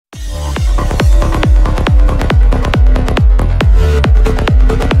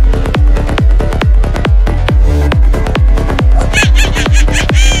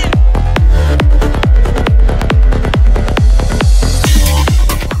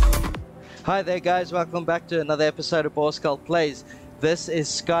Hi there guys, welcome back to another episode of Boar Skull Plays. This is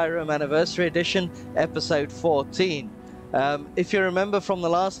Skyrim Anniversary Edition, episode 14. If you remember from the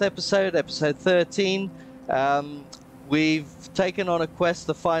last episode, episode 13, we've taken on a quest,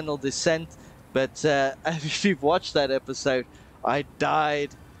 the Final Descent, but if you've watched that episode, I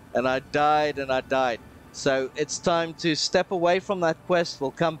died, and I died, and I died. So it's time to step away from that quest.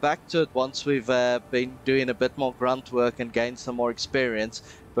 We'll come back to it once we've been doing a bit more grunt work and gained some more experience.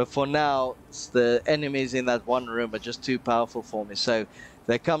 But for now, the enemies in that one room are just too powerful for me. So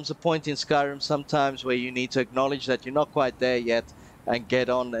there comes a point in Skyrim sometimes where you need to acknowledge that you're not quite there yet and get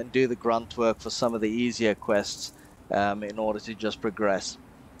on and do the grunt work for some of the easier quests in order to just progress.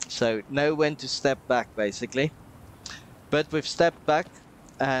 So know when to step back, basically. But we've stepped back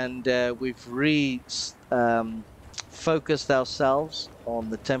and we've focused ourselves on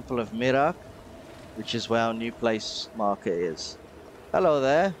the Temple of Miraak, which is where our new place marker is. Hello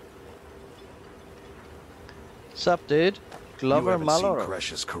there. Sup, dude? Glover Mallory. You haven't seen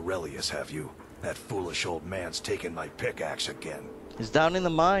Precious Corellius, have you? That foolish old man's taken my pickaxe again. He's down in the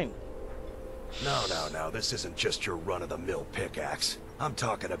mine. No, this isn't just your run-of-the-mill pickaxe. I'm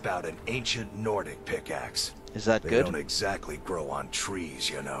talking about an ancient Nordic pickaxe. Is that good? They don't exactly grow on trees,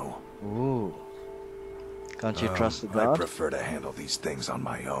 you know. Ooh. Can't you trust the god? I prefer to handle these things on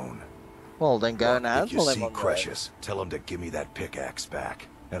my own. Well, then go and handle them. If you see Precious, tell him to give me that pickaxe back,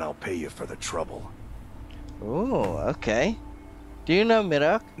 and I'll pay you for the trouble. Ooh, okay. Do you know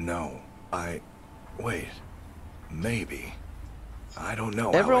Miraak? No, wait. Maybe. I don't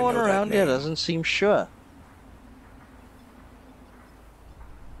know. Everyone around here doesn't seem sure.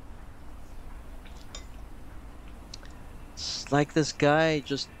 It's like this guy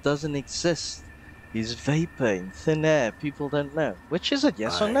just doesn't exist. He's vaping, thin air, people don't know. Which is it,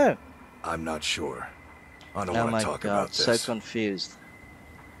 yes or no? I'm not sure. I don't want to talk about this. So confused.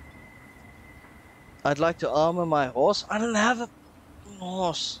 I'd like to armor my horse. I don't have a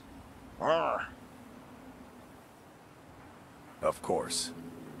horse. Arrgh. Of course.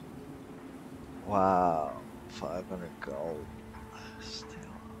 Wow. 500 gold. Still.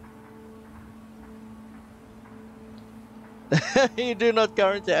 You do not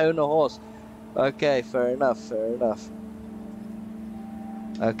currently own a horse. Okay, fair enough, fair enough.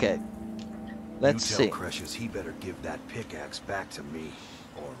 Okay. Let's see. You tell Precious he better give that pickaxe back to me,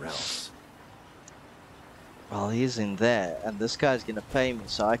 or else. Well, he's in there, and this guy's gonna pay me,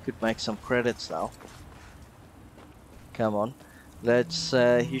 so I could make some credits now. Come on. Let's,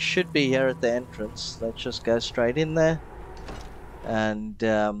 he should be here at the entrance. Let's just go straight in there. And,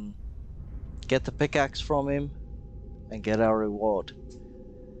 get the pickaxe from him, and get our reward.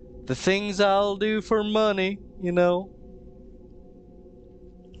 The things I'll do for money, you know.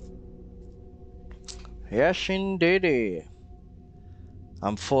 Yes, indeedy.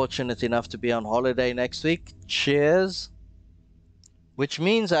 I'm fortunate enough to be on holiday next week. Cheers. Which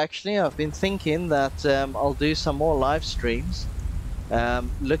means, actually, I've been thinking that I'll do some more live streams.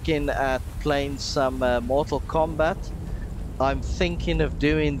 Looking at playing some Mortal Kombat. I'm thinking of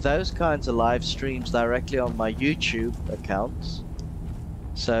doing those kinds of live streams directly on my YouTube accounts.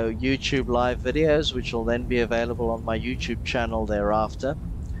 So YouTube live videos, which will then be available on my YouTube channel thereafter.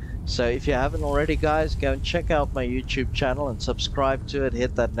 So if you haven't already, guys, go and check out my YouTube channel and subscribe to it.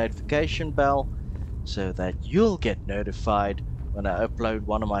 Hit that notification bell so that you'll get notified when I upload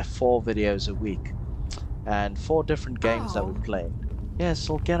one of my 4 videos a week. And 4 different games that we're playing. Yes,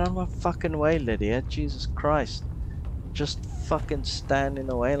 so get on my fucking way, Lydia. Jesus Christ. Just fucking standing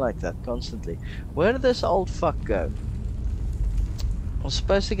away like that constantly. Where did this old fuck go? I was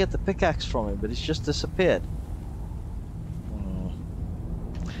supposed to get the pickaxe from him, but he's just disappeared.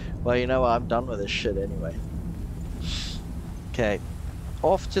 Well, you know what? I'm done with this shit anyway. Okay.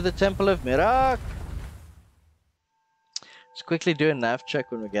 Off to the Temple of Miraak. Let's quickly do a nav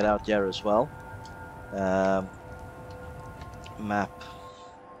check when we get out here as well. Map.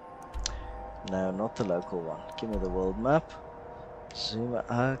 No, not the local one. Give me the world map. Zoom.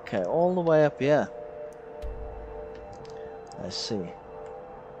 Okay, all the way up here. I see.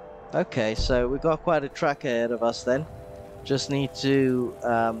 Okay, so we've got quite a track ahead of us then. Just need to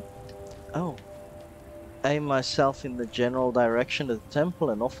aim myself in the general direction of the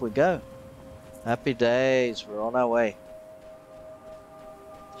temple and off we go. Happy days, we're on our way.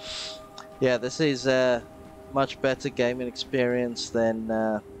 Yeah, this is a much better gaming experience than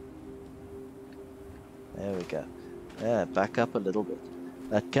there we go. Yeah, back up a little bit.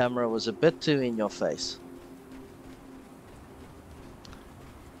 That camera was a bit too in your face.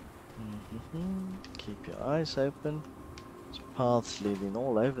 Keep your eyes open. There's paths leading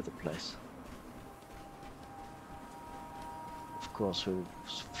all over the place. Of course, the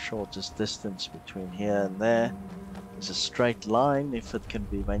shortest distance between here and there is a straight line, if it can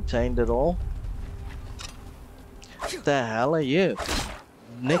be maintained at all. What the hell are you?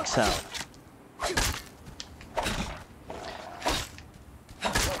 Nick's out.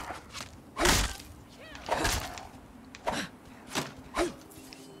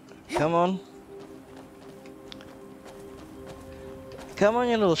 Come on. Come on,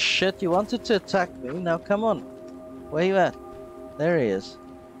 you little shit. You wanted to attack me. Now come on. Where you at? There he is.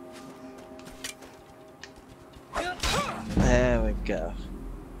 There we go.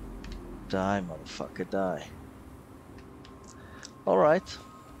 Die, motherfucker, die. Alright.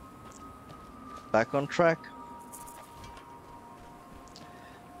 Back on track.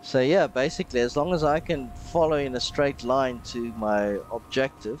 So yeah, basically, as long as I can follow in a straight line to my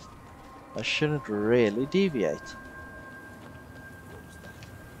objective, I shouldn't really deviate.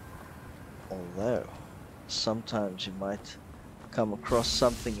 Although, sometimes you might come across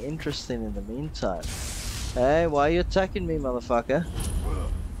something interesting in the meantime. Hey, why are you attacking me, motherfucker?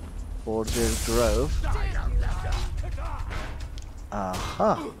 Border Grove.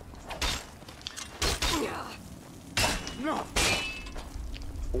 Aha.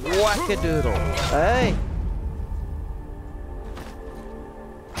 Whack-a-doodle. Hey!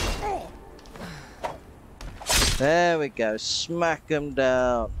 There we go. Smack him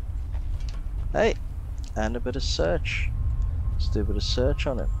down. Hey! And a bit of search. Let's do a bit of search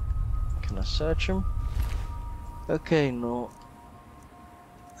on him. Can I search him? Okay, no.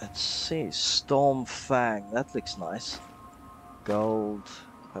 Let's see. Storm Fang. That looks nice. Gold.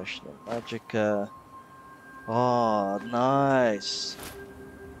 Potion of Magicka. Oh, nice.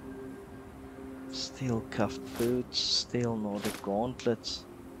 Steel cuffed boots. Steel Nordic gauntlets.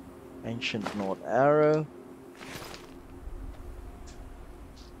 Ancient Nord arrow.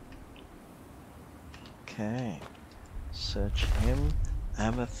 Okay. Search him.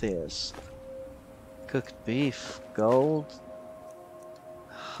 Amethyst. Cooked beef. Gold.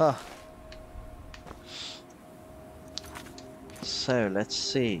 Huh. So, let's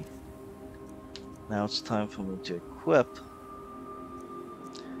see. Now it's time for me to equip.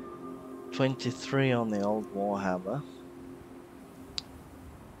 23 on the old Warhammer.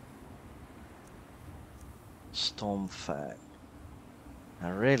 Stormfang. I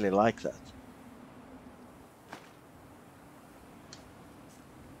really like that.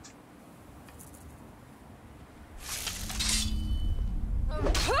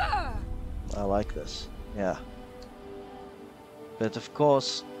 I like this, yeah. But of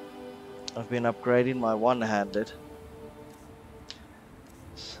course, I've been upgrading my one-handed.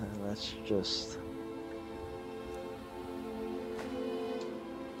 So let's just...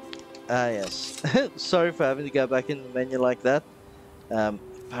 Ah, yes. Sorry for having to go back in the menu like that.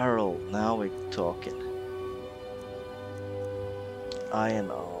 Apparel, now we're talking. Iron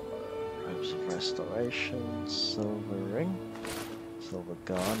armor, robes of restoration, silver ring, silver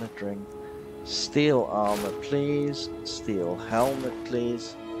garnet ring, steel armor please, steel helmet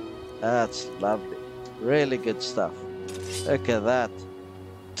please. That's lovely. Really good stuff. Look at that.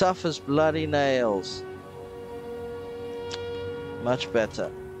 Tough as bloody nails. Much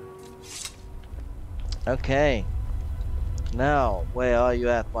better. Okay. Now, where are you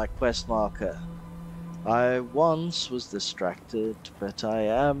at, my quest marker? I once was distracted, but I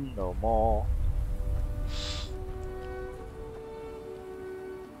am no more.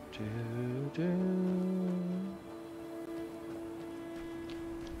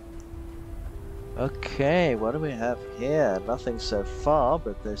 Okay, what do we have here? Nothing so far,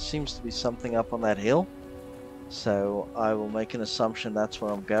 but there seems to be something up on that hill. So I will make an assumption that's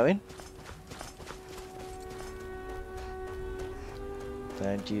where I'm going.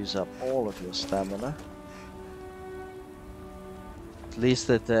 Don't use up all of your stamina. At least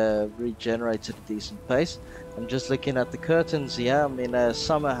it regenerates at a decent pace. I'm just looking at the curtains here. I'm in a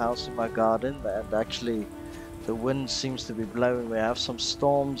summer house in my garden, and actually the wind seems to be blowing. We have some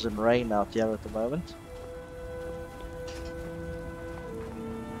storms and rain out here at the moment.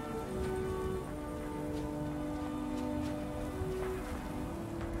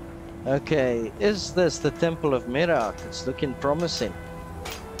 Okay, is this the Temple of Miraak? It's looking promising.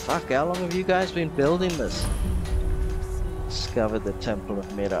 Fuck, how long have you guys been building this? Discover the Temple of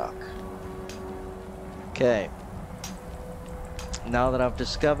Miraak. Okay. Now that I've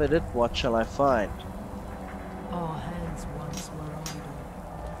discovered it, what shall I find? Our hands once were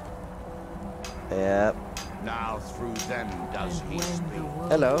idle. Yep. Now through them does And he when the speak,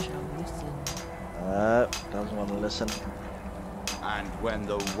 world Hello. shall listen, Doesn't want to listen. and when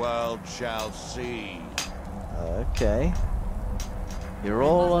the world shall see. Okay. You're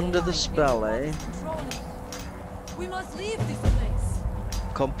all under the spell, eh? We must leave this place.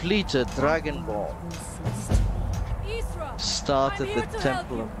 Completed Dragon Ball. Isra, Started I'm the here to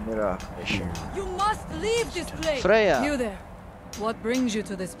Temple help of Miraak mission. you must leave this place. Freya. You there. What brings you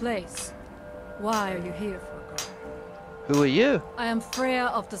to this place? Why are you here? Who are you? I am Freya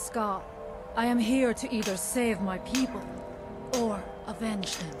of the Sky. I am here to either save my people or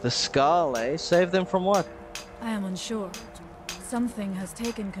avenge them. The Skull, eh? Save them from what? I am unsure. Something has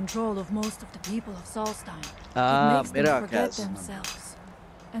taken control of most of the people of Solstheim. Ah, it makes them Miraak forget has. themselves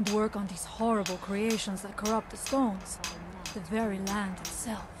and work on these horrible creations that corrupt the stones, the very land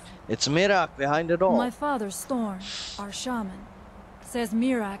itself. It's Miraak behind it all. My father, Storm, our shaman, says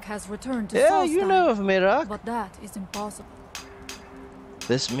Miraak has returned to Yeah, Solstheim, you know of Miraak. but that is impossible.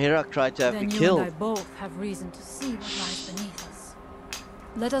 This Miraak tried to have Then me you killed. and I both have reason to see what lies beneath us.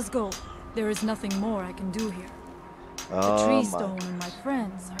 Let us go. There is nothing more I can do here. The Oh, tree my. stone and my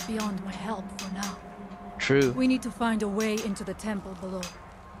friends are beyond my help for now. True. We need to find a way into the temple below.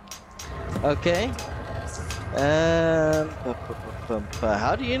 Okay.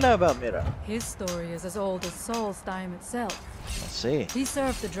 How do you know about Miraak? His story is as old as Solstheim itself. Let's see. He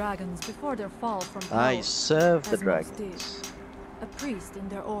served the dragons before their fall from power. I serve the as most dragons. did. A priest in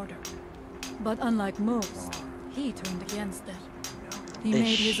their order. But unlike most, he turned against them. He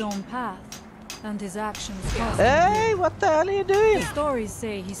made Ish. his own path, and his actions cost Hey, him. what the hell are you doing? The stories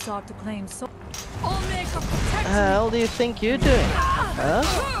say he sought to claim soul. The hell do you think you're doing?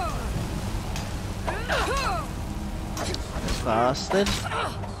 Huh? Bastard.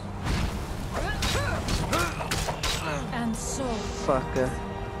 And so, Fucker.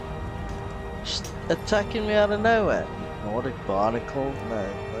 Just attacking me out of nowhere. Nordic barnacle? No,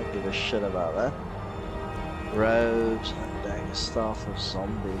 I don't give a shit about that. Robes and dagger staff of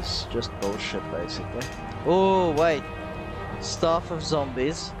zombies. Just bullshit, basically. Oh, wait. Staff of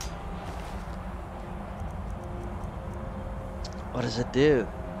zombies. What does it do?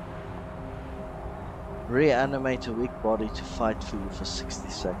 Reanimate a weak body to fight for you for 60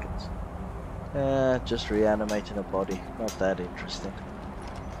 seconds. Just reanimating a body. Not that interesting.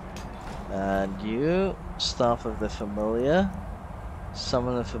 And you, Staff of the Familiar.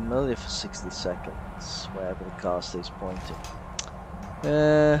 Summon the Familiar for 60 seconds. Wherever the caster is pointing.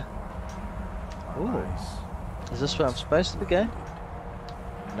 Ooh. Is this where I'm supposed to be going?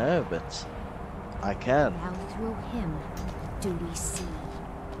 No, but I can. Now through him do we see.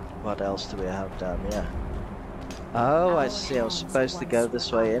 What else do we have down here? Oh, I see. I was supposed to go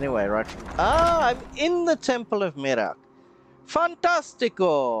this way anyway, right? Ah, I'm in the Temple of Miraak.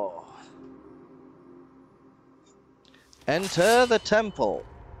 Fantastico! Enter the temple.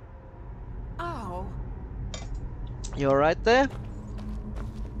 ow! You alright there?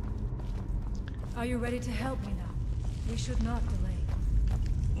 Are you ready to help me now? We should not delay.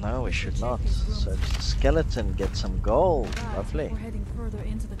 No, we should not. Search the skeleton, get some gold. Right, Lovely. We're heading further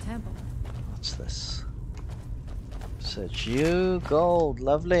into the temple. What's this? Search you, gold.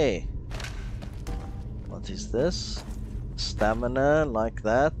 Lovely. What is this? Stamina, like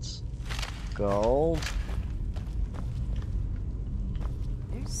that. Gold.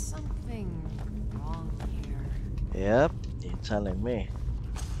 There's something wrong here. Yep, you're telling me.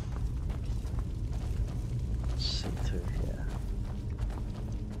 Let's see through here.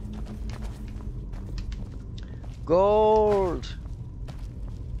 Gold!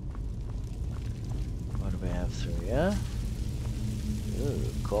 What do we have through here? Ooh,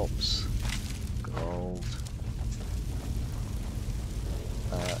 corpse. Gold.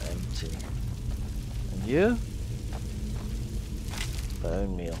 Empty. And you?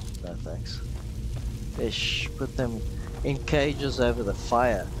 Bone meal. No thanks. Fish. Put them in cages over the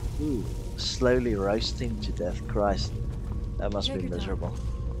fire. Ooh. Slowly roasting to death. Christ. That must Take be your time. miserable.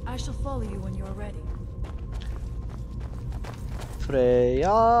 I shall follow you when you are ready.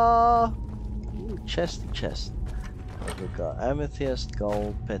 Freya! Ooh, chesty chest. What we got? Amethyst,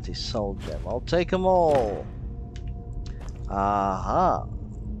 gold, petty soul gem. I'll take them all. Aha!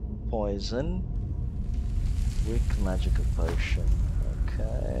 Poison. Weak magical potion.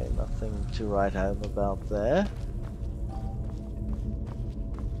 Okay, nothing to write home about there.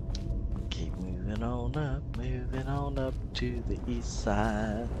 Keep moving on up to the east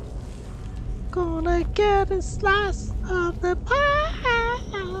side. Gonna get a slice of the pie.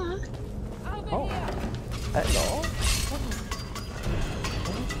 Oh, hello.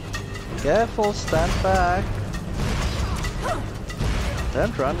 Careful, stand back.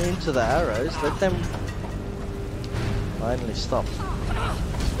 Don't run into the arrows, let them finally stop.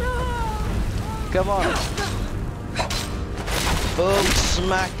 Come on. Boom,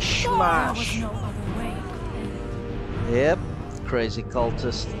 smack, There was smash. no other way. Yep, crazy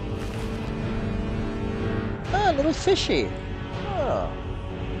cultist. Ah, little fishy. Oh,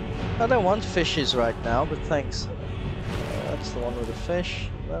 I don't want fishes right now, but thanks. That's the one with the fish.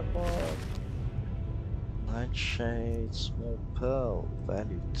 That one. Nightshade, small pearl,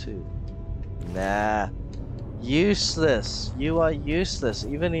 value 2. Nah. Useless. You are useless.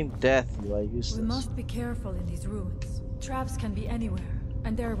 Even in death, you are useless. We must be careful in these ruins. Traps can be anywhere,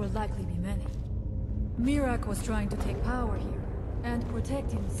 and there will likely be many. Miraak was trying to take power here, and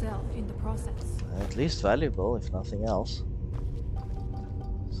protect himself in the process. At least valuable, if nothing else.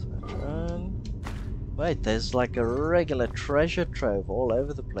 Wait, there's like a regular treasure trove all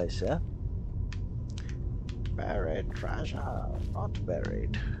over the place, yeah? Buried treasure, not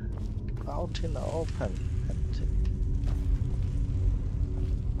buried. Out in the open, empty.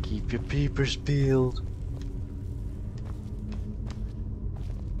 Keep your peepers peeled.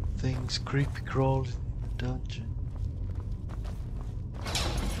 Things creepy crawling in the dungeon.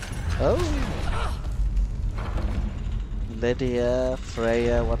 Oh! Lydia,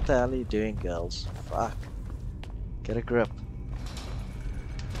 Freya, what the hell are you doing, girls? Fuck. Get a grip.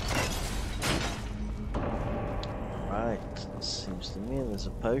 Right, seems to me there's a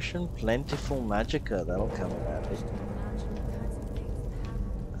potion. Plentiful magicka, that'll come in handy.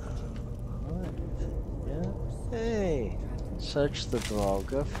 Alright, yeah. Hey! Search the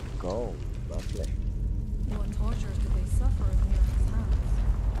Draugr for gold. Lovely. What tortures did they suffer in Miraak's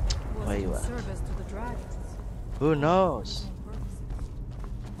hands? Was Where it you in at? service to the dragons? Who knows?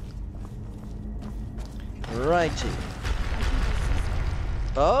 Righty.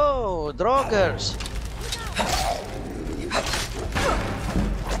 Oh, Draugrs!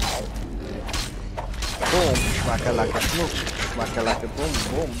 Boom, schmackalaka, schmuck, schmackalaka, boom,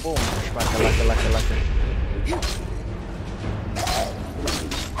 boom, boom, schmackalaka.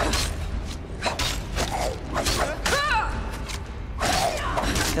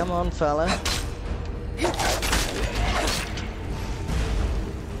 Come on, fella.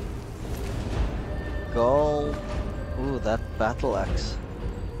 Gold. Ooh, that battle axe.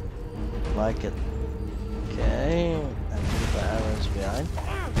 Like it. Okay. And keep the arrows behind.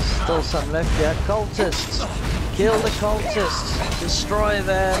 Still some left here. Cultists! Kill the cultists! Destroy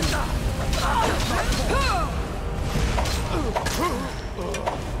them!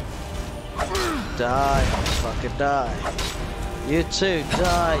 Die, motherfucker, die. You too,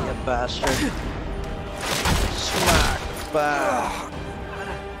 die, you bastard. Smack! Bang!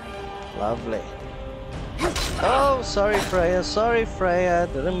 Lovely. Oh, sorry Freya,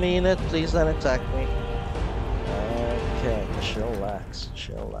 didn't mean it, please don't attack me. Okay, chillax.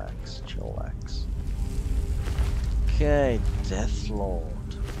 Okay,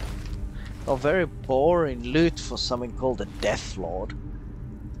 Deathlord. Oh, very boring loot for something called a Deathlord.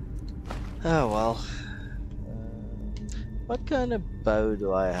 Oh well. What kind of bow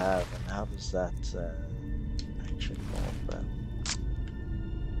do I have, and how does that actually work?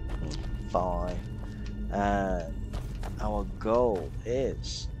 Fine. And our goal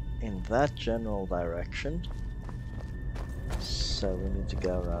is in that general direction, so we need to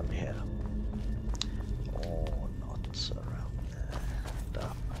go around here, or not around there, and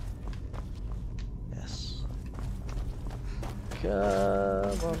up. Yes,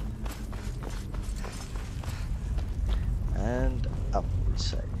 come on, and up we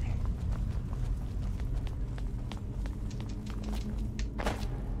say.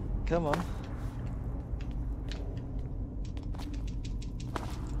 Come on.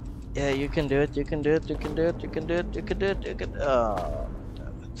 Yeah, you can do it, oh, damn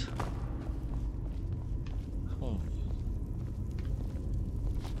it.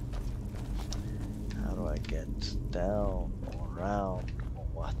 How do I get down or around or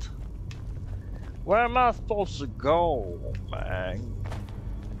what? Where am I supposed to go, man?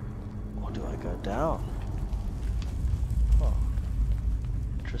 Or do I go down? Oh,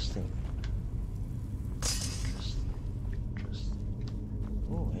 interesting.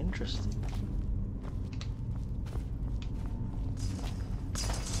 Oh, interesting.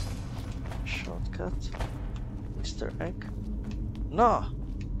 Shortcut? Easter egg? No!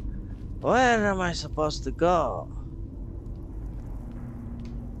 Where am I supposed to go?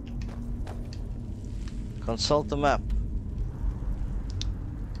 Consult the map.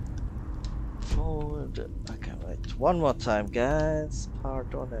 Forward. Okay, wait. One more time, guys.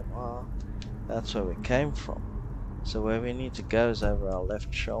 Pardonnez-moi. That's where we came from. So where we need to go is over our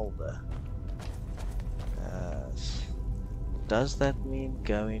left shoulder. Does that mean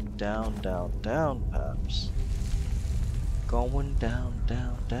going down, perhaps? Going down,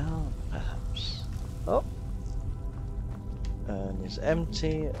 perhaps. Oh! Urn is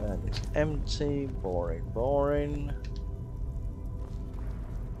empty, boring.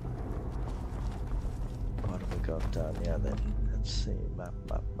 What have we got down here then? Let's see, map.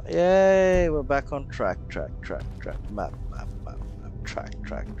 Yay, we're back on track. Map. Track.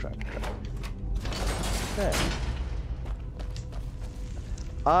 Okay.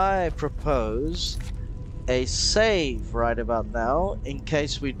 I propose a save right about now in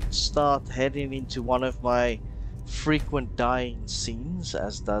case we start heading into one of my frequent dying scenes,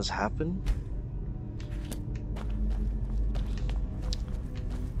 as does happen.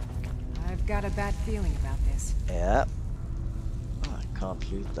 I've got a bad feeling about this. Yeah. Oh, I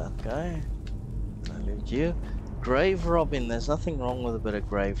can't loot that guy. Can I loot you? Grave robbing. There's nothing wrong with a bit of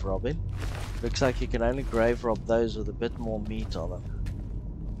grave robbing. Looks like you can only grave rob those with a bit more meat on them.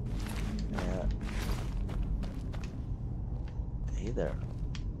 Yeah. Hey there.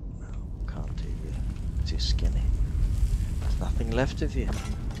 No, can't do you. Too skinny. There's nothing left of you.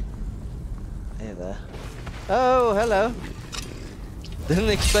 Hey there. Oh, hello. Didn't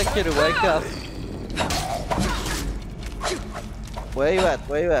expect you to wake up. Where you at?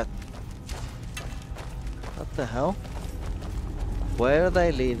 What the hell? Where are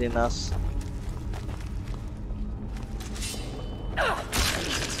they leading us?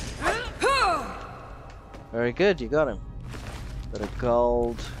 Very good, you got him. Bit of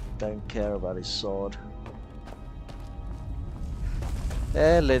gold. Don't care about his sword.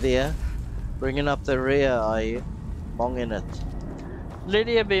 Hey, Lydia. Bringing up the rear, are you? Monging it.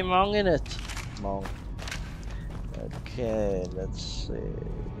 Lydia be monging it. Mong. Okay, let's see.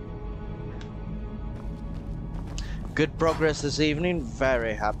 Good progress this evening.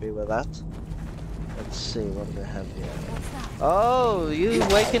 Very happy with that. Let's see what we have here. Oh, you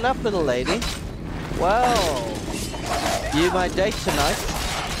waking up, little lady? Well, you my date tonight.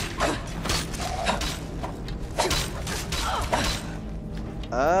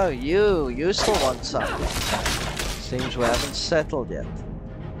 Oh, you still want some. Seems we haven't settled yet.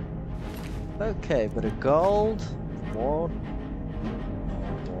 Okay, bit of gold. More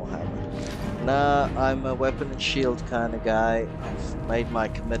hammer. Nah, I'm a weapon and shield kind of guy. I've made my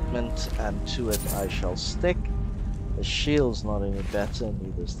commitment, and to it I shall stick. The shield's not any better,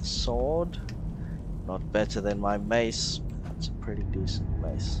 neither's the sword. Not better than my mace. That's a pretty decent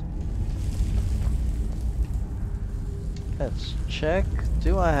mace. Let's check.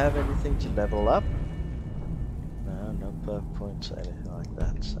 Do I have anything to level up? No, no perk points or anything like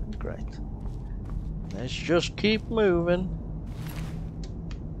that, so great. Let's just keep moving.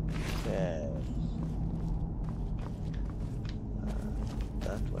 Okay.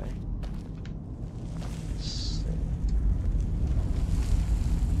 That way. Let's see.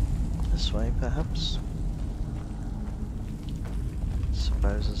 This way, perhaps?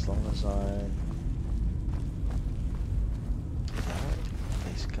 Suppose as long as I...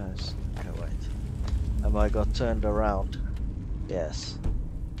 These guys... Okay, wait. Have I got turned around? Yes.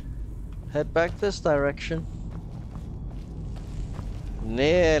 Head back this direction.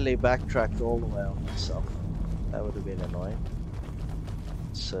 Nearly backtracked all the way on myself. That would have been annoying.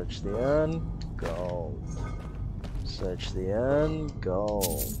 Search the urn. Gold. Search the urn.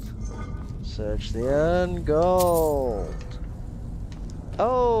 Gold. Search the urn. Gold.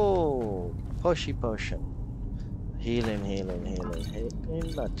 Oh! Poshy potion. Healing.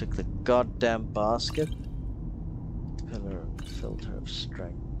 I took the goddamn basket. Pillar. Filter of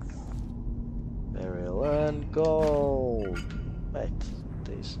strength. Burial urn. Gold. Wait.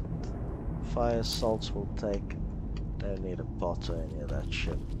 Decent. Fire salts will take. Don't need a pot or any of that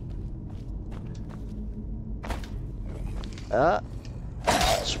shit. Ah!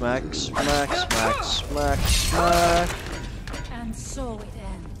 Smack. And so it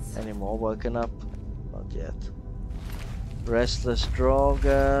ends. Any more woken up? Not yet. Restless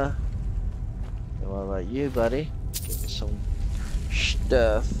Draugr. What about you, buddy? Give me some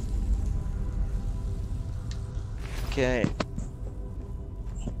stuff. Okay.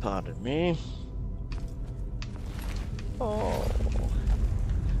 Pardon me. Oh.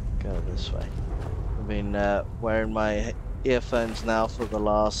 Go this way. I've been wearing my earphones now for the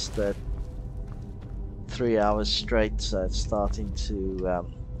last 3 hours straight, so it's starting to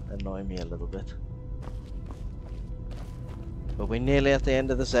annoy me a little bit. But we're nearly at the end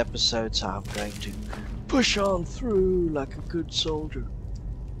of this episode, so I'm going to push on through like a good soldier.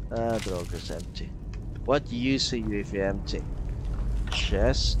 Draugr's empty. What use are you if you're empty?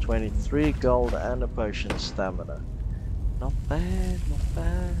 Chest, 23 gold and a potion of stamina. Not bad, not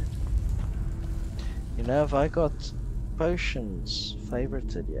bad. You know, have I got potions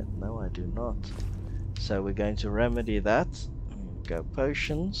favorited yet? No, I do not. So we're going to remedy that. Go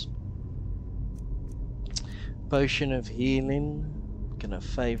potions. Potion of healing. Gonna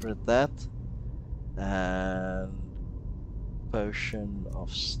favorite that. And potion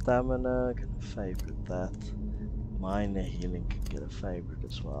of stamina. Gonna favorite that. Minor healing can get a favorite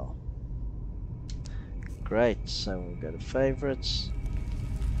as well. Great, so we'll go to favorites.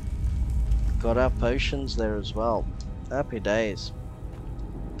 Got our potions there as well. Happy days.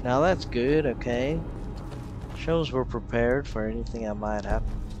 Now that's good, okay. Shows we're prepared for anything that might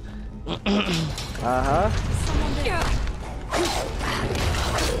happen. Uh-huh.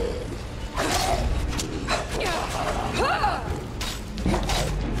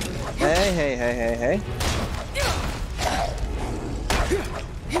 Hey, hey, hey, hey, hey.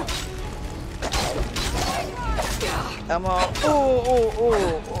 Come on. Oh, oh, oh,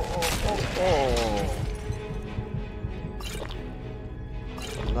 oh, oh,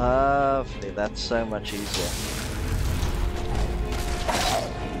 oh. Lovely. That's so much easier.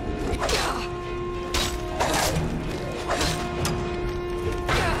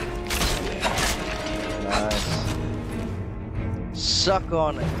 Nice. Suck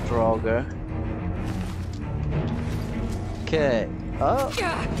on it, Draugr. Okay. Oh,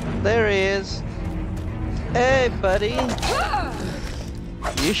 there he is. Hey, buddy.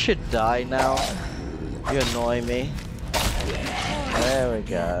 You should die now. You annoy me. There we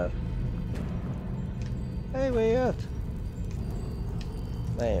go. Hey, where you at?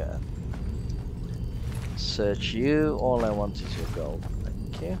 There you are. Search you. All I want is your gold.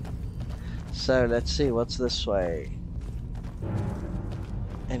 Thank you. So, let's see. What's this way?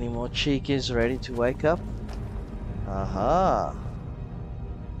 Any more cheekies ready to wake up? Aha.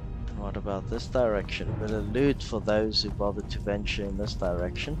 And what about this direction? A bit of loot for those who bothered to venture in this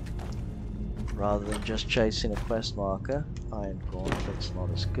direction. Rather than just chasing a quest marker. Iron gauntlets, not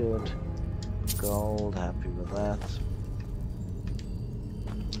as good. Gold, happy with that.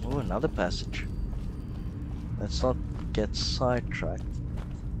 Oh, another passage. Let's not get sidetracked.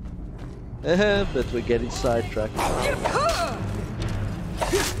 But we're getting sidetracked.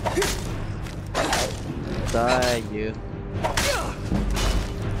 Die, you.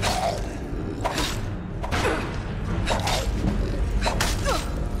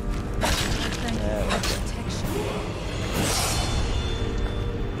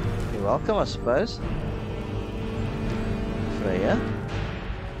 You're welcome, I suppose. Freya.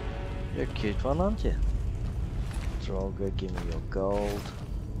 You're a cute one, aren't you? Draugr, give me your gold.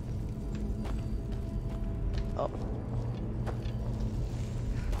 Oh.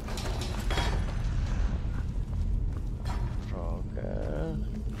 Draugr.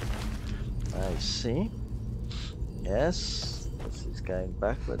 I see. Yes, this is going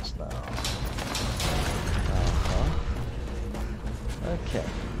backwards now. Okay.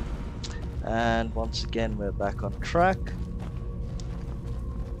 And once again, we're back on track.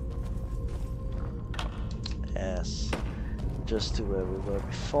 Yes, just to where we were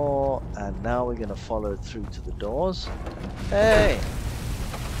before, and now we're gonna follow through to the doors. Hey!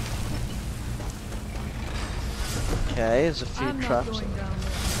 Okay, there's a few traps. I'm not going down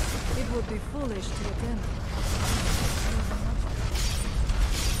there. It would be foolish to attempt.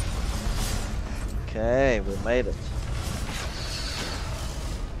 Okay, we made it.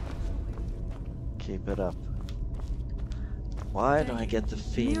 Keep it up. Why do I get the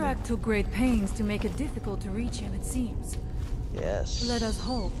feeling? Miraak took great pains to make it difficult to reach him, it seems. Yes. Let us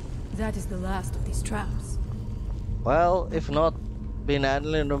hope that is the last of these traps. Well, if not, been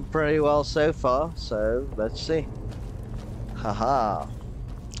handling them pretty well so far, so let's see. Haha.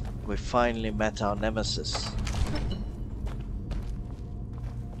 We finally met our nemesis.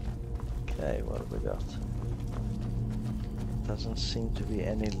 Okay, what have we got? Doesn't seem to be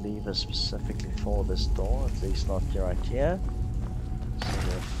any lever specifically for this door, at least not right here. So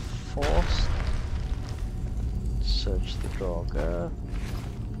we're forced. Search the Draugr.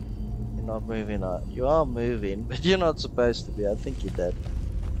 You're not moving up. You are moving, but you're not supposed to be. I think you're dead.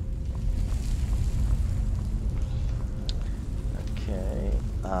 Okay.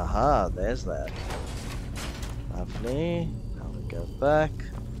 Aha, there's that. Lovely. Now we go back.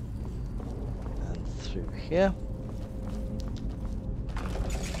 And through here.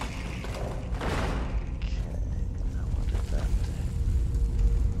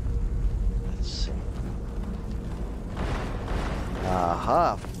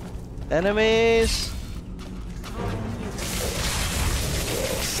 Aha! Enemies!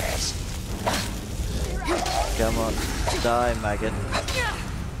 Come on, die, maggot.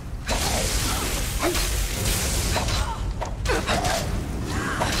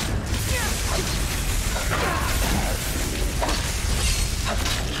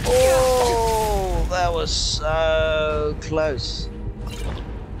 Oh, that was so close.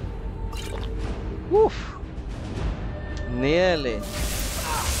 Woof. Nearly.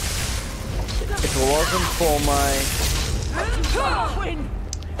 If it wasn't for my...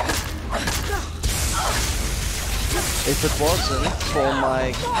 If it wasn't for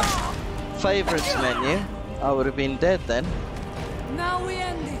my favorites menu, I would have been dead then. Now we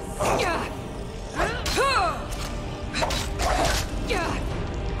end this.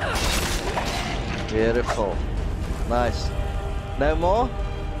 Beautiful. Nice. No more?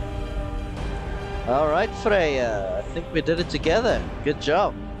 Alright, Freya. I think we did it together. Good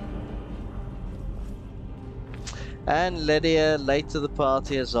job. And Lydia, late to the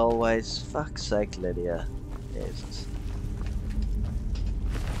party as always. Fuck's sake, Lydia. Jesus.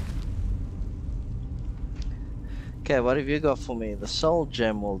 Okay, what have you got for me? The soul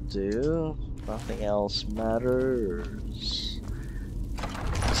gem will do. Nothing else matters.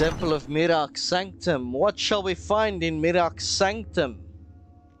 Temple of Miraak Sanctum. What shall we find in Miraak Sanctum?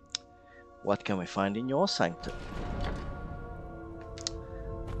 What can we find in your sanctum?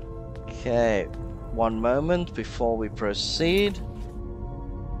 Okay, one moment before we proceed.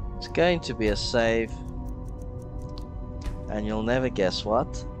 It's going to be a save. And you'll never guess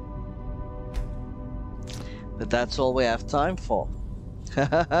what. But that's all we have time for.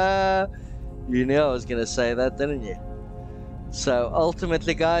 You knew I was going to say that, didn't you? So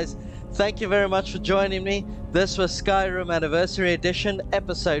ultimately, guys, thank you very much for joining me. This was Skyrim Anniversary Edition,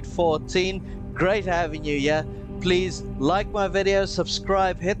 episode 14. Great having you here. Please like my video,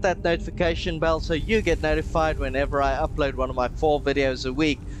 subscribe, hit that notification bell so you get notified whenever I upload one of my 4 videos a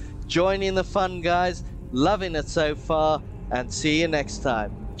week. Join in the fun, guys. Loving it so far, and see you next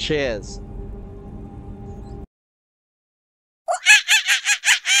time. Cheers.